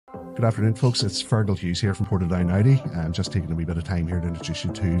Good afternoon, folks. It's Fergal Hughes here from Portadown Audi. I'm just taking a wee bit of time here to introduce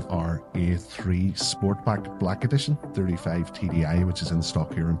you to our A3 Sportback Black Edition 35 TDI, which is in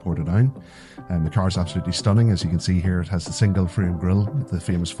stock here in Portadown. The car is absolutely stunning. As you can see here, it has the single frame grille with the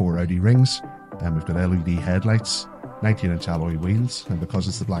famous 4 Audi rings. We've got LED headlights, 19-inch alloy wheels, and because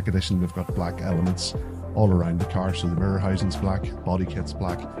it's the Black Edition, we've got black elements all around the car. So the mirror housing's black, body kit's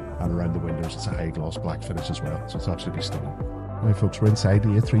black, and around the windows it's a high gloss black finish as well. So it's absolutely stunning. Now folks, we're inside the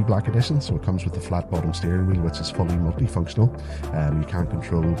A3 Black Edition, so it comes with the flat bottom steering wheel, which is fully multifunctional. You can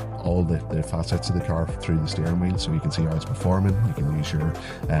control all the facets of the car through the steering wheel, so you can see how it's performing. You can use your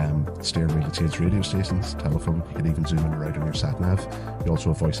steering wheel to change radio stations, telephone. You can even zoom in and out on your sat nav. You also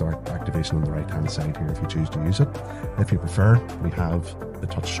have voice activation on the right hand side here if you choose to use it. If you prefer, we have the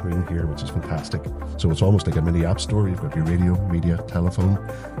touch screen here, which is fantastic. So it's almost like a mini app store. You've got your radio, media, telephone,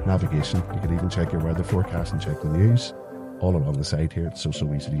 navigation. You can even check your weather forecast and check the news. All along the side here, it's so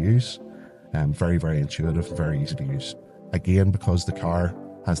easy to use. Very, very intuitive, very easy to use. Again, because the car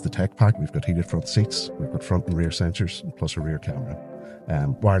has the tech pack, we've got heated front seats, we've got front and rear sensors, plus a rear camera.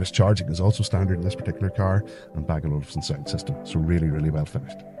 Wireless charging is also standard in this particular car, and Bang & Olufsen sound system. So really, really well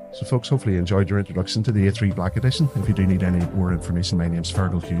finished. So folks, hopefully you enjoyed your introduction to the A3 Black Edition. If you do need any more information, my name's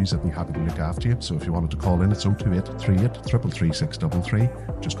Fergal Hughes. I'd be happy to look after you. So if you wanted to call in, it's 028 38 333 633.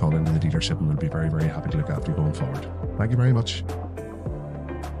 Just call into the dealership and we'll be very, very happy to look after you going forward. Thank you very much.